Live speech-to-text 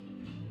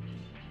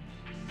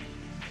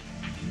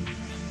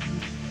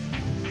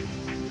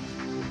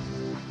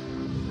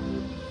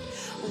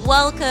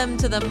Welcome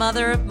to the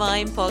Mother of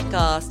Mine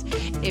podcast.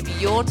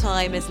 If your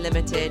time is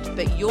limited,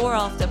 but you're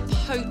after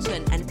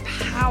potent and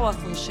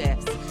powerful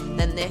shifts,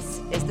 then this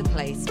is the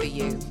place for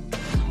you.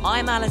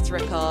 I'm Alice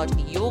Rickard,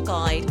 your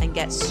guide and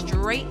get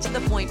straight to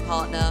the point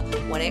partner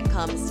when it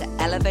comes to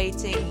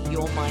elevating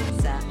your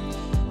mindset.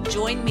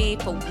 Join me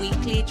for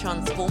weekly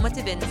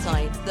transformative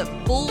insights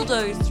that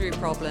bulldoze through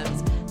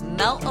problems,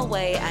 melt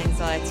away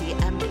anxiety,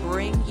 and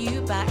bring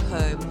you back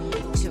home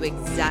to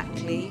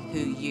exactly who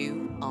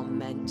you are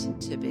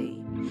meant to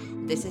be.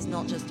 This is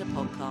not just a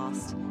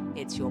podcast,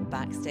 it's your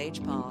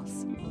backstage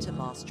pass to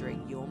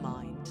mastering your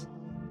mind.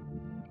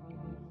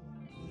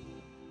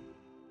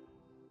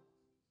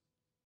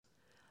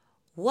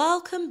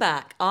 Welcome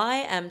back. I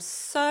am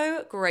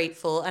so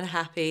grateful and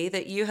happy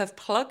that you have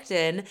plugged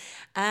in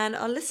and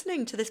are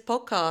listening to this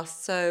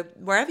podcast. So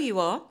wherever you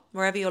are,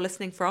 wherever you're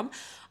listening from,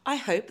 I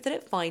hope that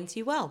it finds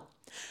you well.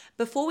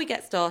 Before we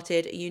get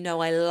started, you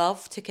know I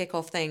love to kick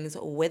off things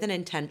with an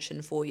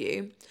intention for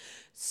you.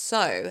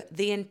 So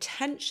the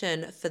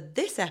intention for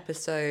this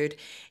episode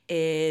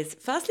is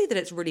firstly that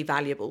it's really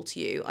valuable to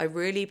you. I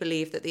really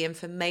believe that the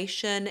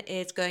information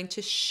is going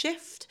to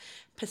shift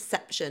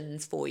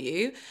perceptions for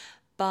you,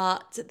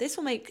 but this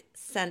will make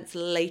sense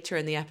later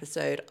in the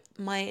episode.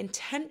 My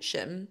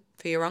intention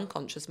for your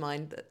unconscious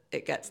mind, that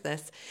it gets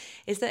this,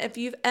 is that if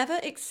you've ever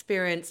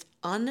experienced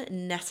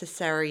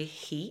unnecessary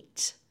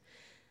heat,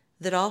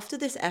 that after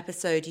this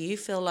episode, you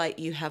feel like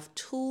you have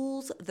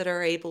tools that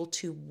are able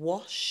to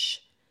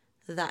wash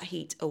that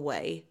heat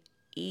away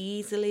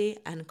easily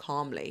and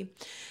calmly.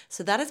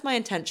 So that is my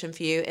intention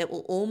for you. It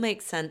will all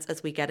make sense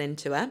as we get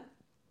into it.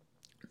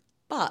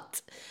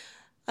 But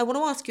I want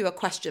to ask you a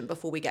question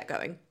before we get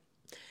going.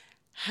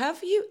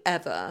 Have you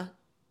ever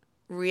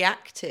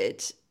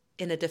reacted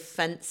in a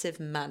defensive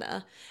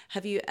manner?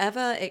 Have you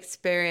ever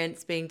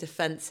experienced being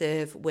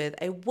defensive with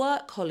a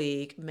work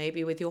colleague,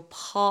 maybe with your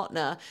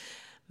partner,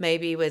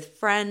 maybe with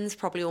friends,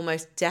 probably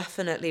almost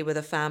definitely with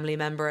a family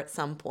member at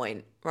some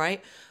point,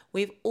 right?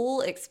 We've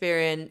all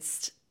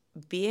experienced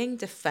being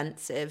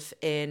defensive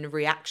in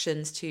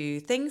reactions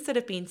to things that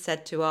have been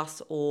said to us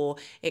or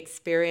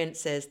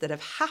experiences that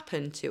have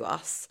happened to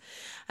us.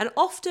 And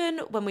often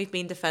when we've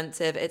been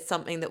defensive, it's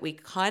something that we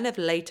kind of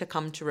later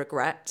come to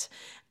regret.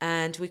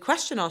 And we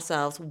question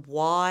ourselves,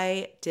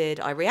 why did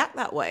I react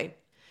that way?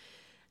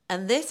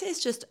 And this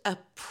is just a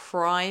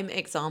prime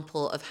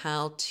example of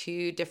how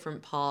two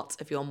different parts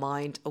of your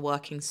mind are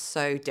working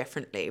so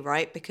differently,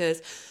 right?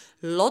 Because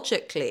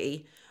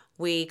logically,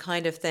 we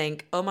kind of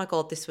think, oh my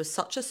God, this was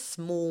such a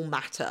small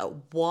matter.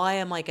 Why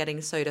am I getting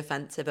so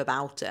defensive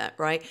about it,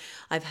 right?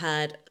 I've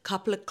had a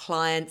couple of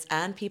clients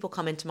and people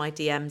come into my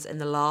DMs in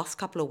the last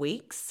couple of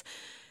weeks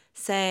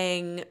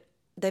saying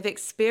they've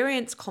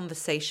experienced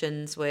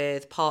conversations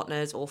with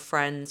partners or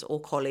friends or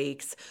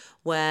colleagues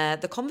where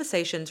the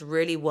conversations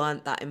really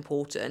weren't that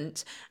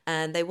important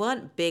and they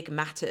weren't big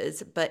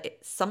matters, but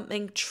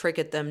something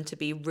triggered them to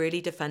be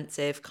really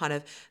defensive, kind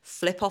of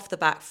flip off the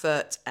back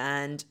foot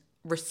and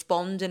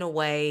respond in a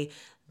way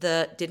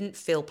that didn't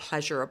feel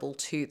pleasurable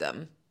to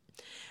them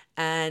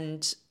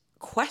and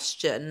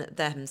question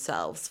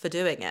themselves for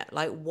doing it.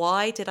 Like,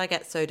 why did I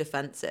get so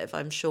defensive?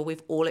 I'm sure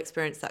we've all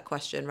experienced that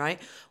question, right?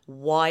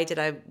 Why did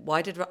I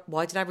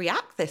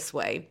react this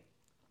way?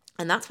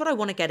 And that's what I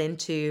want to get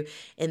into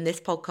in this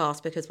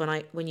podcast, because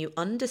when you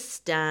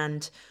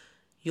understand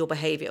your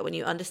behavior, when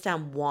you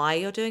understand why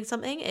you're doing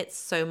something, it's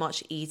so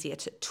much easier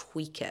to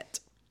tweak it.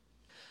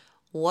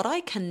 What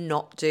I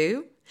cannot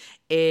do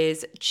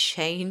is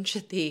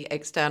change the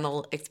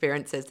external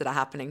experiences that are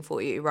happening for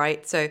you,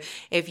 right? So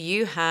if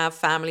you have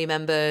family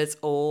members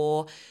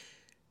or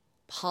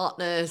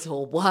partners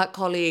or work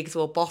colleagues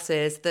or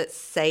bosses that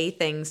say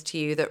things to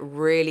you that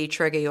really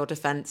trigger your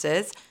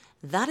defenses,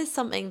 that is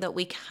something that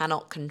we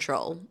cannot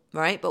control,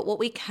 right? But what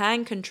we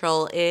can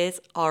control is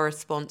our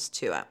response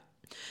to it.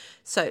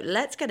 So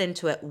let's get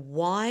into it.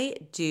 Why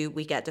do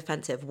we get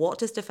defensive? What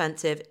does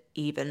defensive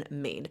even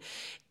mean?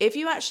 If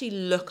you actually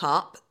look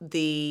up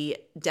the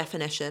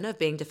definition of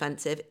being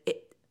defensive,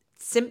 it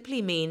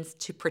simply means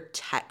to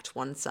protect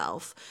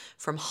oneself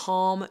from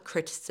harm,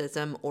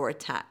 criticism, or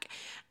attack.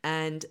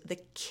 And the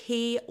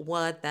key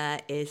word there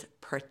is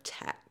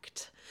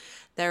protect.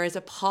 There is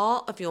a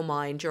part of your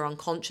mind, your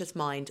unconscious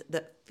mind,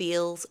 that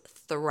feels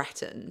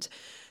threatened.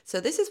 So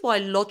this is why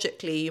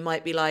logically you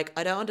might be like,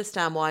 I don't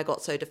understand why I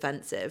got so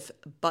defensive,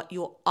 but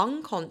your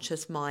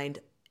unconscious mind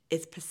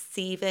is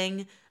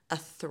perceiving a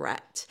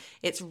threat.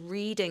 It's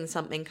reading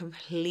something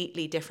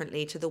completely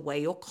differently to the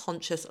way your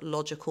conscious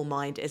logical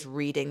mind is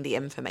reading the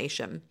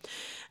information.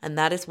 And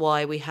that is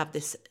why we have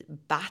this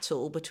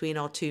battle between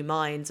our two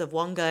minds of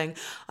one going,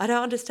 I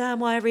don't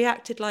understand why I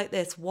reacted like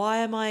this. Why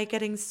am I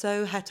getting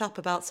so het up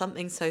about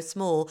something so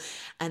small?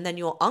 And then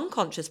your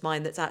unconscious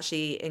mind that's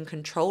actually in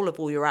control of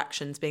all your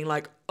actions being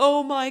like,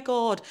 oh my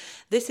God,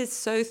 this is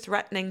so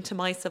threatening to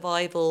my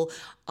survival.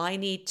 I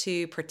need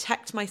to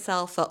protect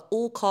myself at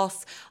all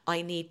costs.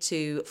 I need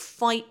to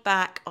fight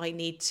back. I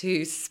need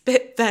to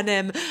spit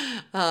venom,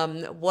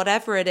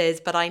 whatever it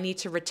is, but I need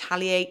to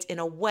retaliate in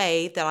a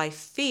way that I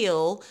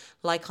feel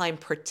like I'm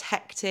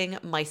protecting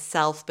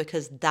myself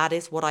because that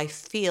is what I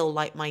feel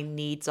like my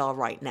needs are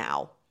right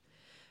now.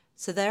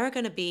 So there are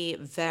going to be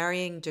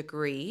varying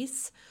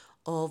degrees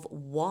of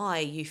why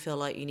you feel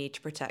like you need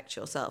to protect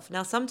yourself.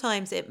 Now,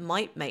 sometimes it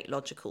might make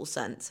logical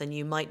sense and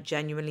you might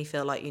genuinely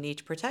feel like you need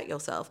to protect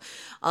yourself.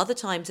 Other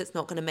times it's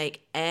not going to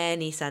make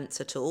any sense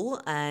at all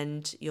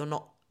and you're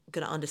not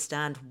going to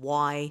understand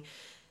why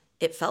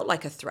it felt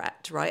like a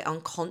threat, right?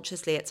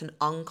 Unconsciously, it's an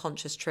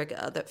unconscious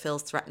trigger that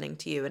feels threatening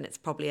to you and it's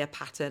probably a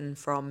pattern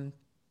from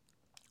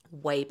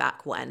way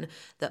back when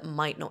that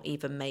might not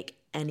even make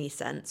any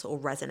sense or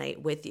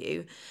resonate with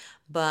you.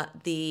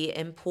 But the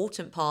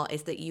important part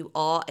is that you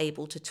are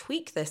able to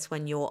tweak this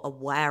when you're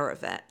aware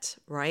of it,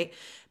 right?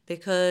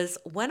 Because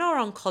when our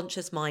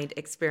unconscious mind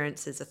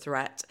experiences a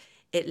threat,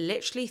 it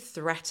literally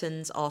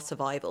threatens our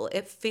survival.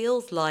 It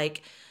feels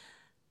like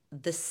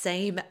the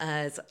same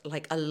as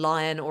like a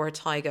lion or a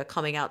tiger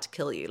coming out to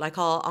kill you. Like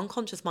our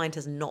unconscious mind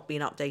has not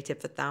been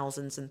updated for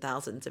thousands and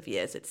thousands of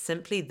years. It's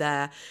simply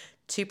there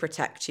to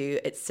protect you.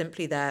 It's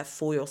simply there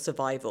for your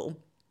survival.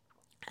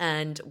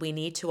 And we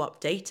need to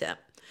update it.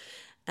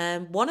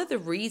 And one of the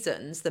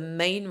reasons, the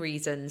main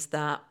reasons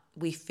that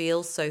we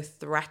feel so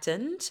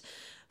threatened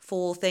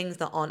for things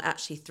that aren't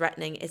actually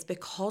threatening is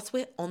because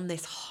we're on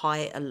this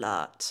high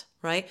alert,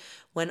 right?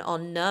 When our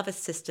nervous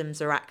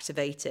systems are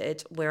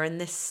activated, we're in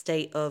this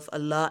state of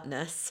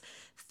alertness,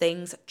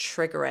 things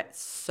trigger it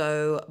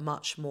so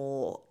much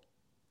more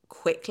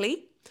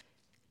quickly.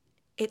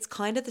 It's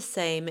kind of the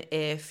same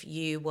if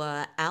you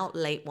were out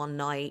late one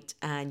night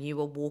and you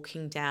were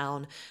walking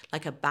down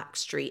like a back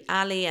street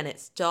alley and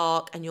it's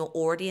dark and you're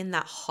already in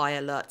that high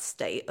alert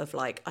state of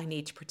like, I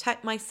need to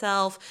protect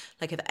myself.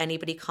 Like if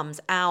anybody comes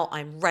out,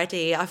 I'm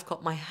ready. I've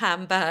got my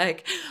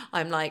handbag.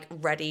 I'm like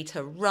ready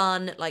to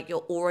run. Like you're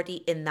already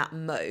in that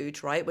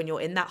mode, right? When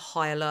you're in that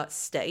high alert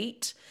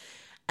state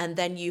and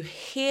then you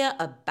hear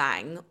a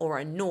bang or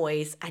a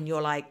noise and you're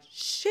like,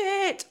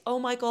 shit, oh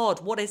my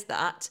God, what is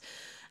that?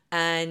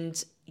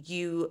 And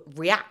you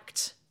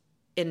react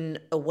in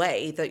a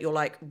way that you're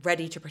like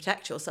ready to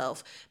protect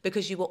yourself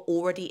because you were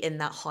already in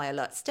that high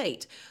alert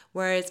state.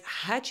 Whereas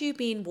had you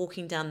been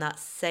walking down that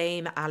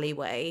same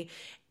alleyway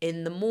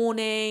in the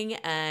morning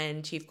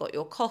and you've got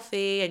your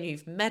coffee and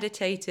you've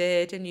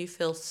meditated and you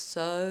feel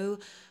so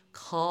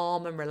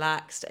calm and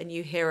relaxed and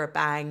you hear a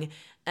bang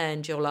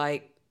and you're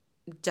like,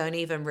 don't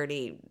even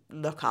really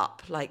look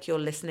up. Like you're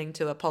listening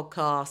to a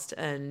podcast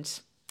and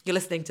you're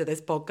listening to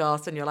this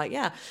podcast and you're like,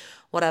 yeah,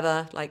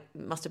 whatever, like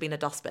must have been a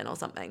dustbin or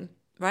something,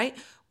 right?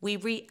 We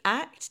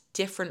react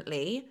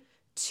differently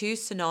to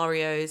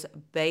scenarios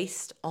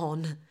based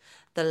on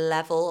the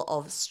level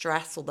of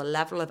stress or the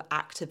level of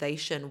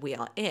activation we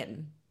are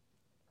in.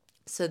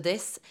 So,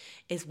 this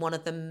is one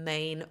of the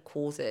main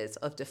causes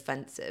of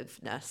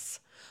defensiveness.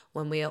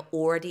 When we are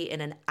already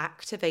in an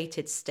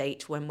activated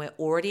state, when we're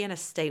already in a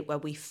state where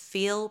we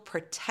feel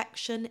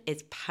protection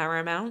is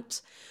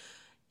paramount,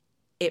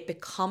 it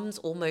becomes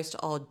almost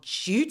our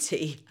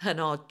duty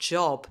and our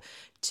job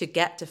to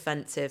get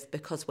defensive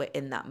because we're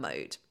in that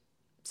mode.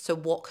 So,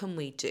 what can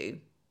we do?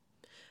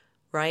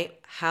 Right?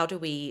 How do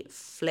we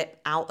flip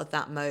out of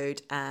that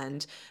mode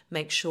and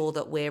make sure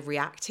that we're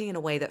reacting in a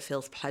way that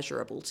feels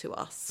pleasurable to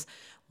us,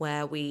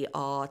 where we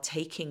are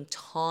taking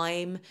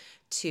time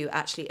to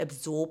actually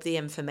absorb the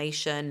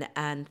information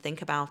and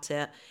think about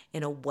it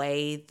in a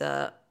way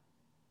that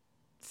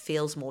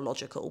feels more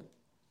logical?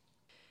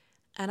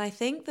 And I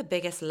think the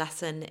biggest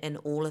lesson in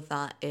all of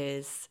that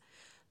is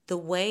the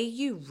way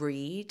you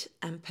read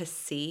and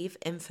perceive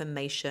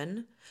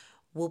information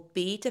will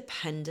be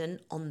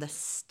dependent on the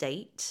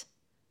state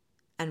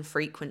and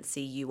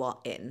frequency you are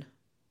in.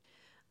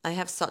 I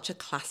have such a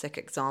classic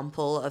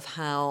example of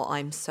how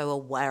I'm so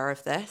aware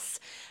of this.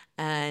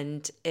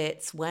 And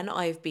it's when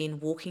I've been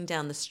walking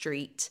down the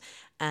street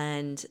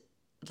and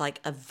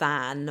like a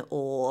van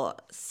or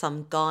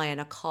some guy in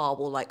a car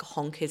will like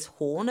honk his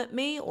horn at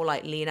me or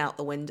like lean out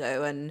the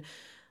window and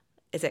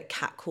is it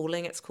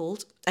catcalling it's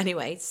called?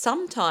 Anyway,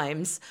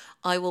 sometimes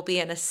I will be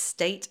in a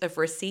state of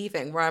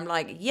receiving where I'm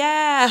like,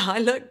 yeah, I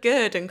look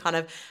good and kind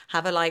of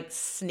have a like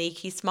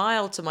sneaky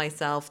smile to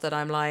myself that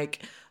I'm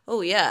like,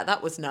 oh yeah,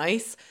 that was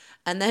nice.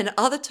 And then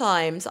other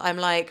times I'm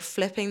like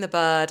flipping the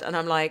bird and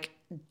I'm like,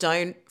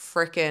 don't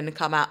fricking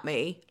come at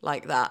me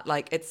like that.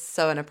 Like it's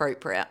so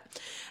inappropriate.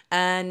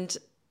 And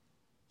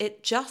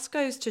it just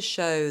goes to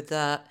show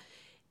that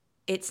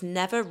it's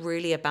never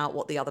really about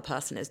what the other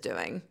person is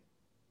doing.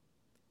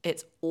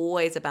 It's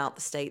always about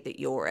the state that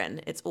you're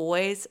in. It's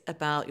always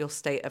about your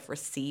state of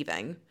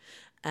receiving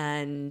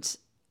and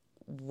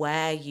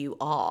where you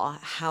are,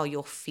 how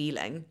you're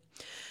feeling.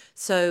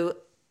 So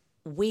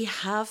we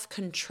have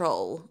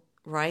control,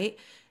 right?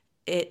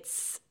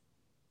 It's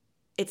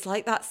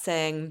like that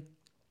saying,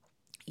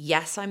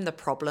 Yes, I'm the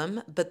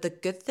problem, but the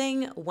good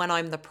thing when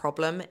I'm the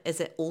problem is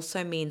it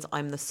also means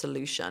I'm the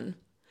solution.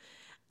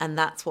 And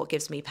that's what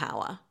gives me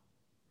power.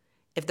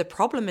 If the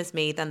problem is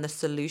me, then the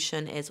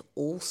solution is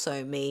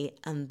also me,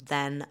 and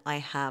then I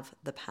have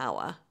the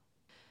power.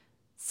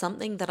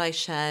 Something that I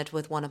shared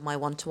with one of my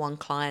one-to-one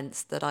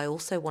clients that I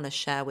also want to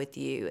share with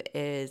you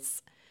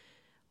is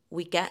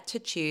we get to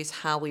choose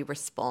how we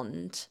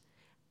respond,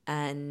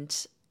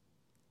 and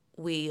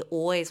we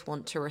always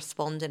want to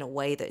respond in a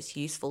way that's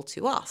useful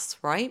to us,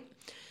 right?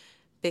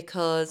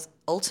 Because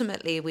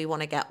ultimately we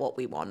want to get what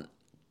we want.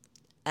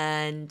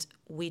 And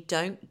we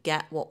don't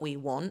get what we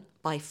want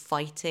by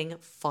fighting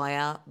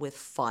fire with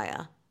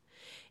fire.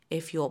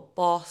 If your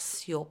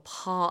boss, your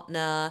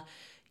partner,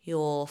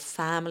 your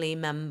family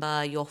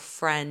member, your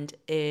friend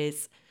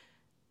is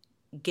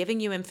giving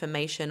you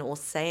information or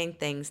saying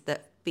things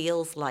that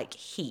feels like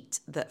heat,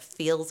 that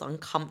feels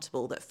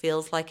uncomfortable, that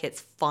feels like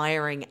it's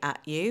firing at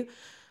you,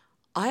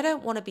 I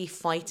don't want to be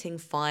fighting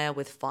fire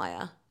with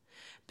fire.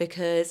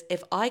 Because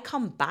if I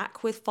come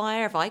back with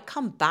fire, if I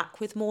come back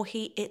with more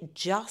heat, it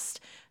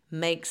just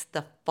makes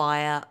the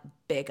fire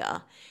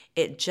bigger.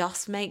 It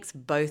just makes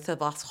both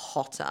of us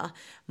hotter,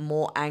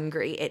 more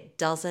angry. It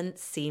doesn't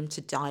seem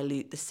to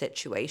dilute the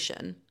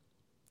situation.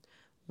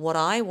 What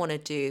I want to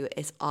do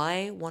is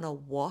I want to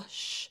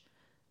wash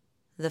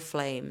the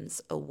flames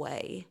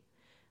away.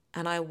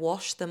 And I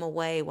wash them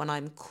away when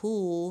I'm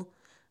cool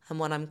and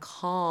when I'm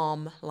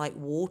calm like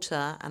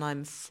water and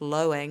I'm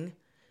flowing.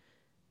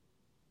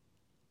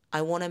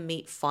 I want to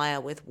meet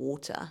fire with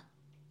water.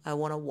 I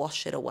want to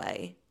wash it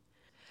away.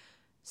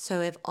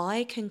 So if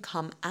I can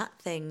come at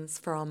things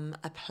from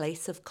a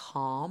place of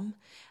calm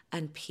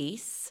and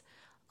peace,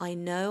 I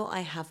know I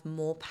have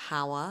more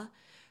power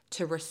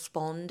to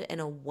respond in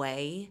a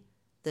way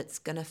that's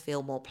going to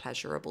feel more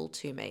pleasurable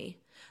to me,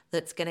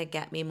 that's going to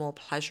get me more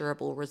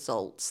pleasurable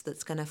results,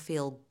 that's going to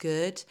feel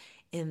good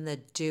in the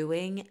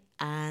doing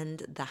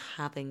and the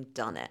having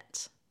done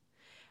it.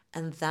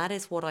 And that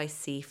is what I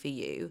see for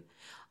you.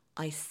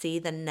 I see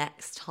the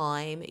next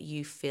time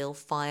you feel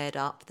fired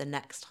up, the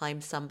next time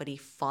somebody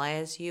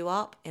fires you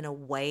up in a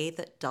way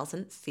that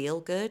doesn't feel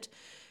good,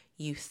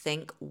 you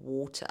think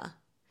water.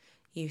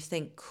 You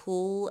think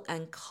cool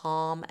and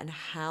calm, and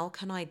how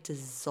can I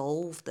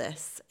dissolve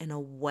this in a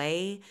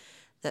way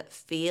that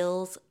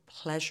feels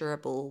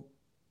pleasurable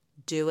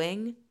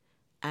doing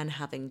and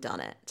having done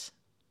it?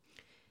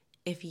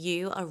 If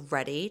you are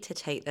ready to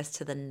take this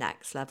to the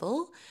next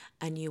level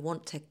and you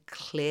want to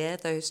clear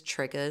those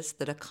triggers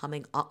that are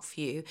coming up for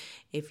you,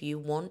 if you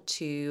want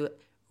to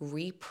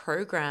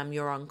reprogram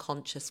your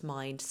unconscious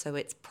mind so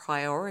it's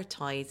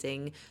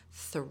prioritizing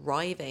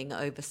thriving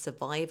over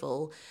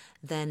survival,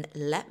 then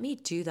let me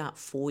do that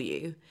for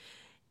you.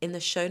 In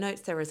the show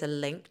notes, there is a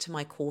link to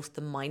my course,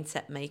 The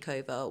Mindset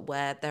Makeover,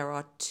 where there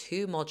are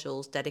 2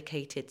 modules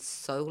dedicated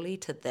solely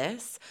to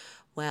this,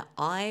 where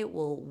I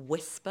will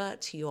whisper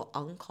to your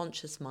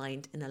unconscious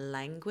mind in a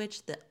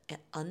language that it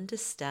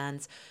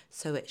understands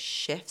so it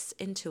shifts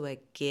into a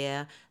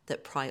gear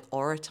that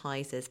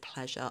prioritizes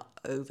pleasure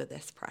over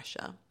this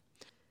pressure.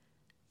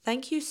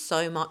 Thank you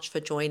so much for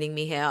joining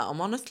me here. I'm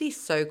honestly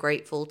so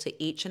grateful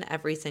to each and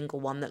every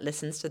single one that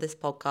listens to this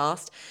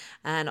podcast,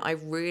 and I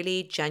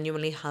really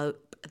genuinely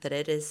hope that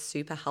it is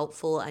super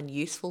helpful and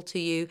useful to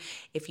you.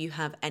 If you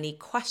have any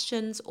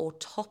questions or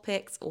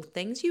topics or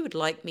things you would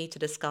like me to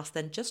discuss,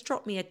 then just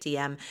drop me a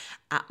DM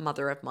at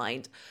Mother of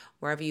Mind.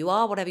 Wherever you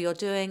are, whatever you're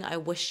doing, I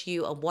wish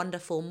you a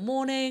wonderful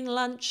morning,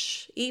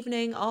 lunch,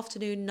 evening,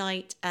 afternoon,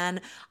 night,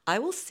 and I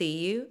will see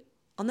you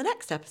on the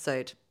next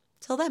episode.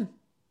 Till then.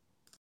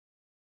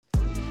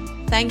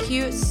 Thank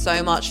you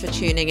so much for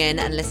tuning in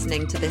and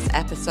listening to this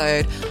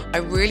episode. I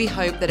really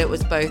hope that it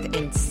was both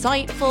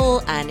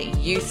insightful and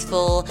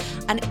useful.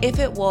 And if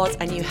it was,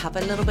 and you have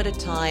a little bit of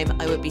time,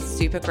 I would be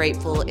super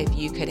grateful if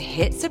you could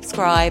hit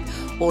subscribe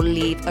or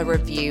leave a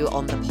review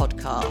on the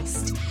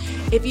podcast.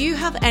 If you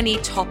have any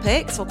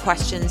topics or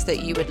questions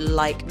that you would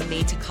like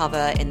me to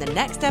cover in the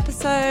next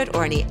episode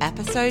or any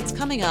episodes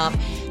coming up,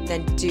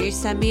 then do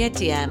send me a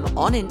DM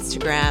on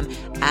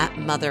Instagram at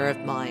Mother of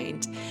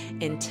Mind.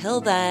 Until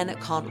then,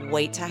 can't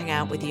wait to hang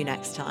out with you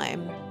next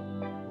time.